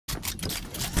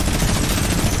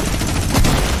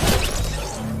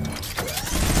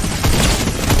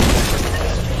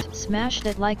Smash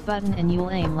that like button and you'll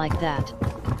aim like that.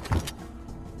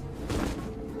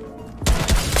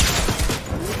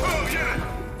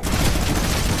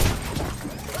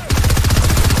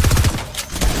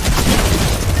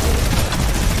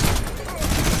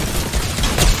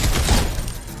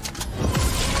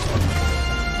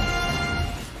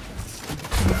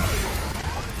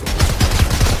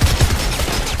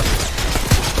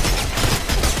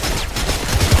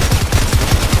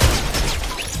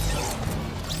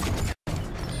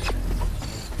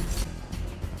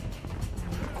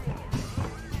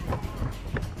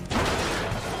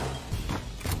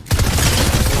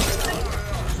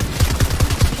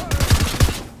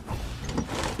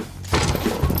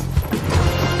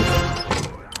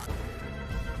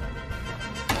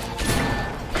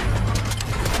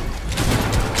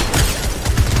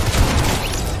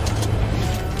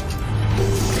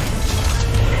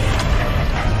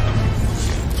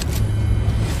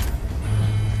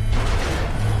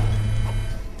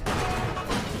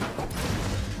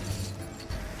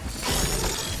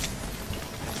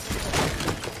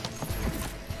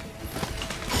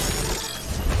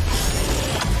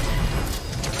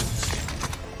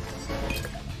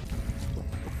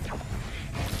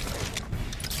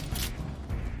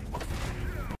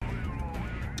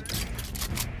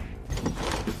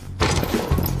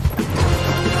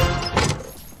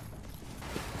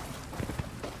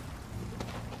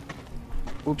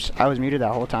 Oops, I was muted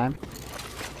that whole time.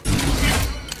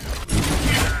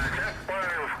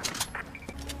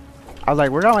 I was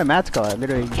like, where'd all my mats go? I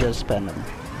literally just spent them.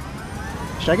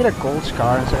 Should I get a gold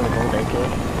scar instead of a gold AK? I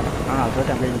don't know, I feel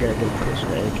like I'm getting good at getting close to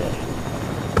the AK.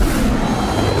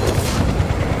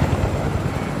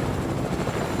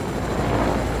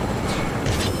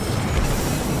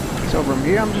 So from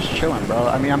here, I'm just chilling, bro.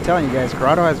 I mean, I'm telling you guys,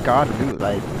 Grotto has god loot.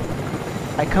 Like,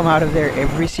 I come out of there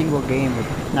every single game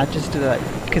with not just to the,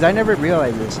 because I never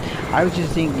realized this. I was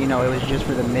just thinking, you know, it was just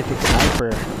for the mythic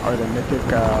sniper or the mythic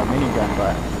minigun,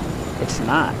 but it's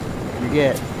not. You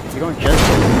don't just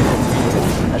get the mythic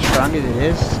minigun. As strong as it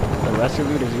is, the rest of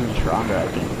the loot is even stronger, I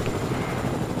think.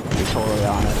 To be totally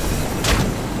honest.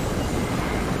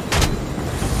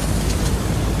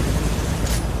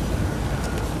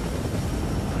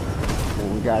 Well,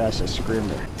 we got us a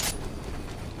screamer.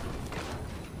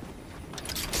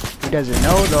 Who doesn't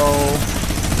know though?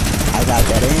 I got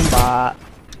that aimbot.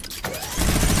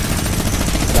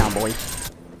 Down, boy.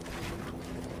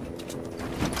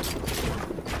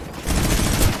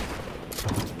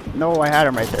 No, I had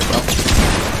him right there, bro.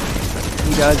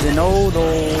 He doesn't know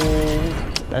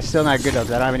though. That's still not good though,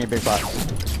 because I don't have any big bots.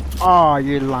 Oh,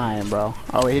 you're lying, bro.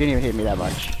 Oh, he didn't even hit me that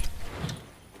much.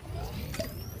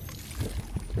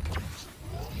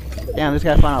 Damn, this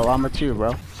guy found a llama too,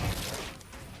 bro.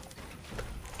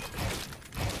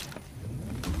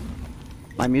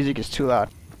 My music is too loud.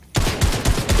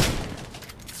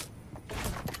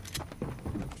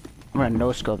 I'm gonna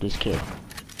no-scope this kid.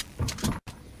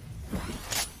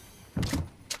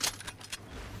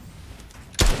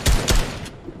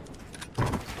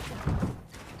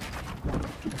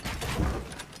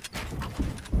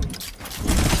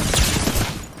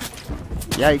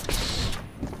 Yikes.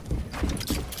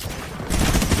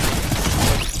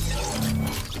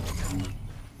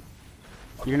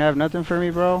 You gonna have nothing for me,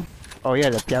 bro? Oh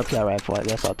yeah, the Piao Piao rifle. I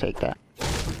guess I'll take that.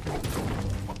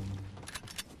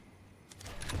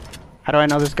 How do I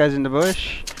know this guy's in the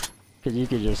bush? Because you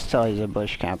could just tell he's a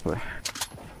bush camper.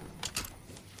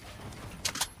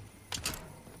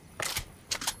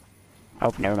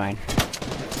 Oh, never mind.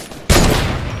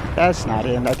 That's not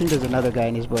him. I think there's another guy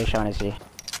in his bush, honestly.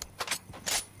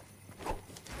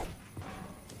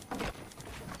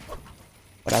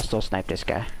 But I'll still snipe this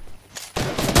guy.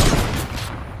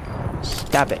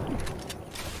 Stop it.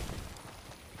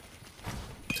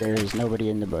 There is nobody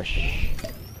in the bush.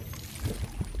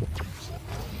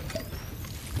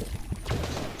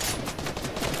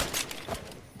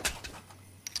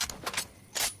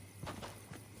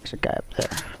 There's a guy up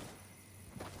there.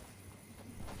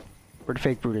 Where'd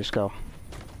fake Brutus go?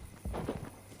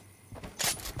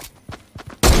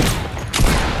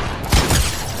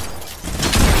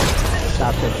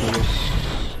 Stop it, Brutus.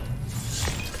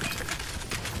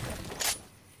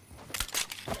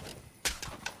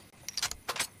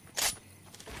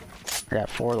 I got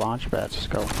 4 launch pads, let's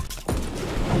go.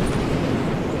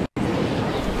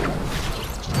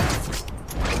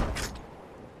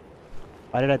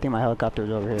 Why did I think my helicopter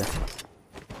was over here?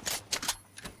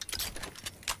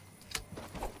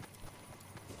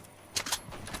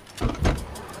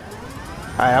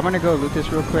 Alright, I'm gonna go loot this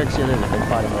real quick, see if there's a big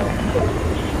pot in there.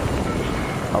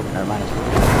 Oh, never mind.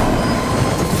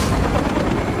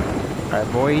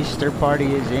 Alright, boys, third party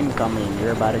is incoming.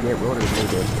 You're about to get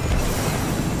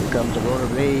rollerbladed. Here comes the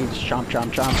rollerblades. Chomp,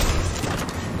 chomp, chomp.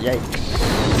 Yikes.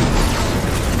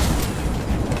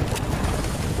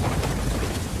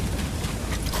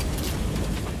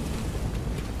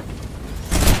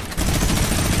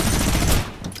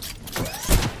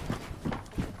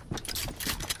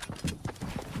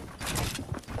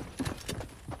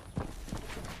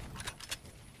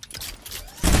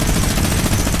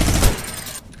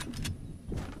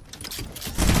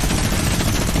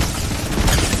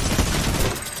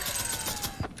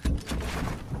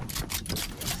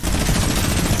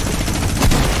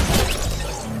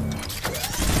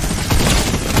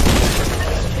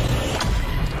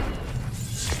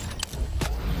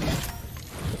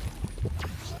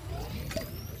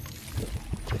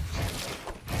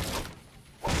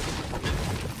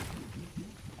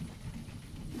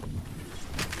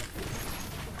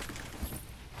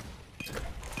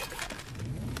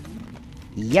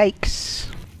 Yikes!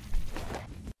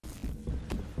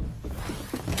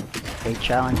 A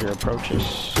challenger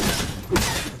approaches.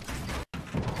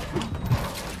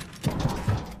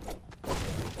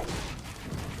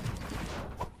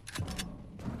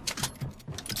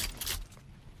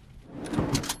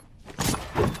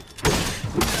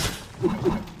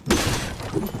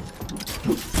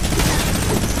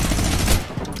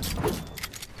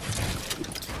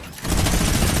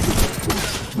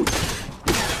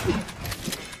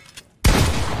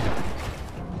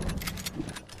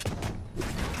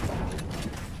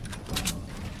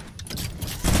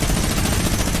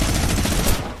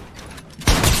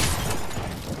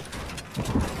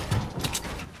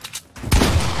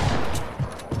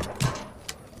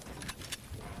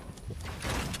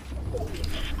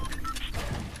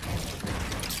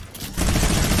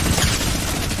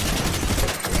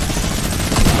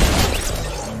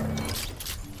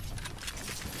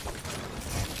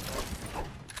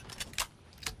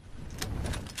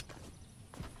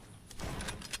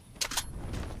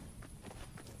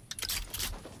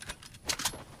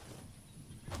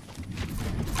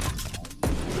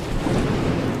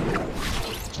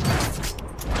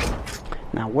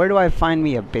 Now, where do I find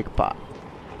me a big pot?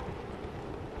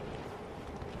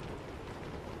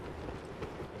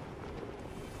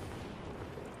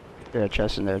 There's a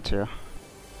chest in there too.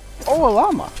 Oh, a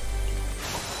llama!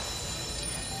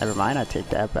 Never mind, I take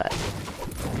that back.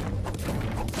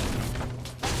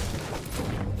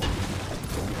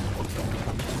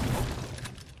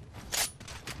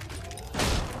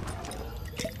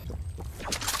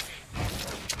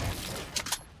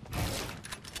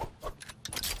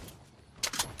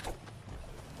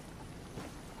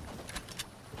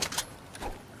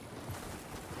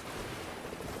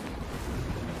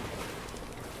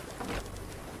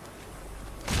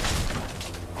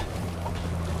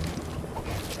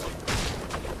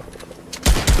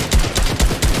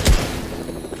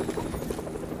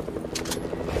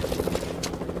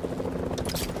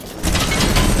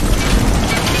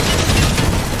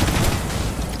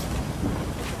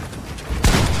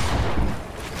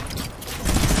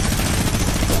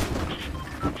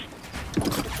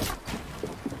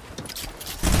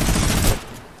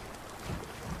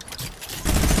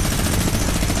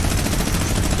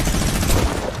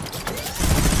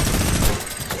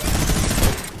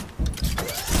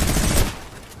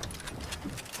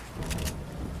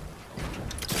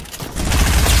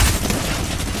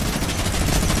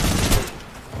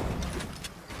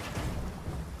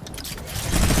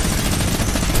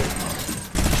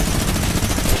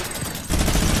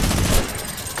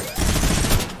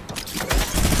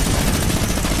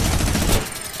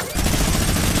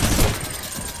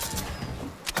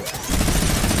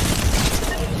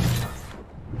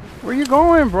 Where you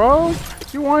going, bro?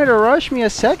 You wanted to rush me a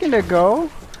second ago.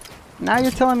 Now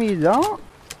you're telling me you don't?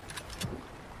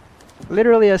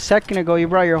 Literally a second ago, you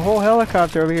brought your whole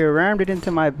helicopter over here, rammed it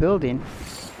into my building.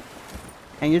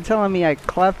 And you're telling me I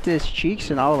clapped his cheeks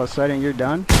and all of a sudden you're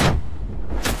done?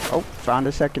 Oh, found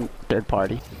a third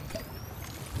party.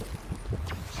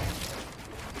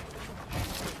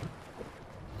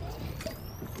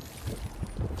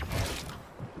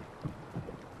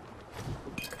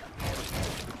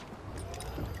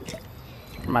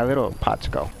 My little pots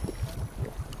go.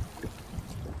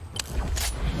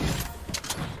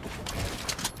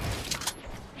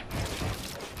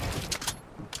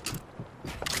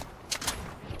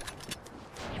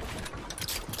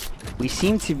 We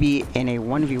seem to be in a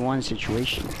 1v1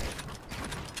 situation.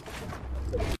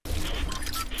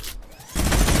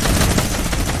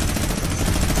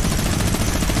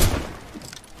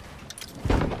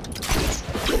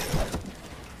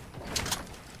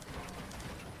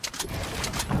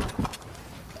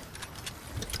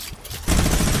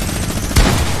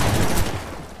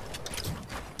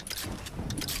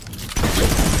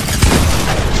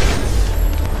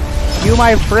 you,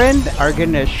 my friend, are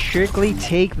gonna strictly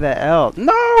take the L.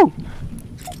 No!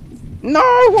 No,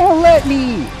 it won't let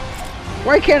me!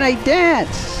 Why can't I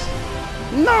dance?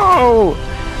 No!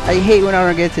 I hate when I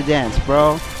don't get to dance,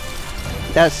 bro.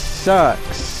 That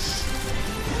sucks.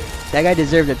 That guy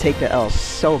deserved to take the L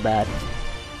so bad.